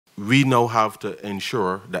we now have to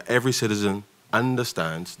ensure that every citizen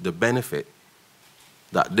understands the benefit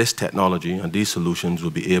that this technology and these solutions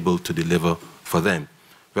will be able to deliver for them,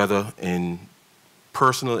 whether in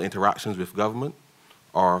personal interactions with government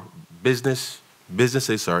or businesses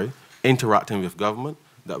interacting with government,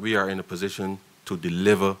 that we are in a position to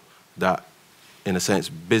deliver that, in a sense,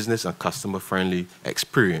 business and customer-friendly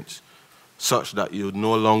experience, such that you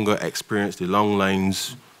no longer experience the long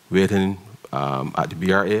lines waiting at the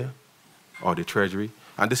BRA or the Treasury.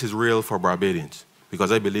 And this is real for Barbadians,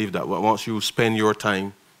 because I believe that once you spend your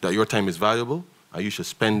time, that your time is valuable, and you should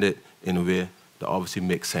spend it in a way that obviously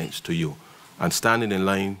makes sense to you. And standing in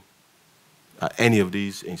line at any of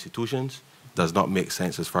these institutions does not make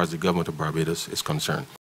sense as far as the government of Barbados is concerned.